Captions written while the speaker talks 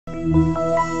We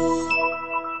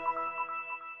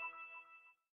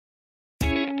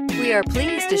are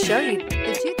pleased to show you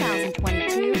the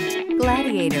 2022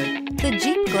 Gladiator. The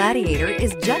Jeep Gladiator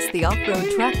is just the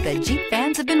off-road truck that Jeep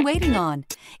fans have been waiting on.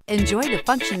 Enjoy the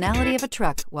functionality of a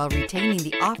truck while retaining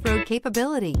the off-road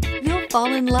capability. You'll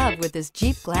fall in love with this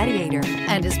Jeep Gladiator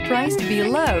and is priced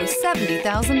below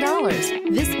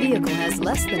 $70,000. This vehicle has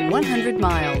less than 100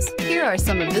 miles. Here are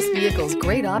some of this vehicle's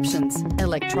great options: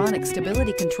 electronic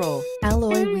stability control,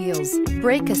 alloy wheels,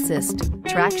 brake assist,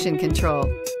 traction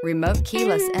control, remote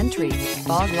keyless entry,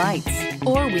 fog lights,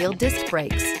 four-wheel disc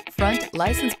brakes, front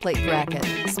license plate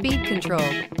bracket, speed control,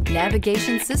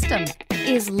 navigation system.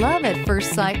 Is love at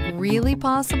first sight really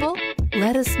possible?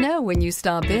 Let us know when you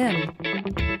stop in.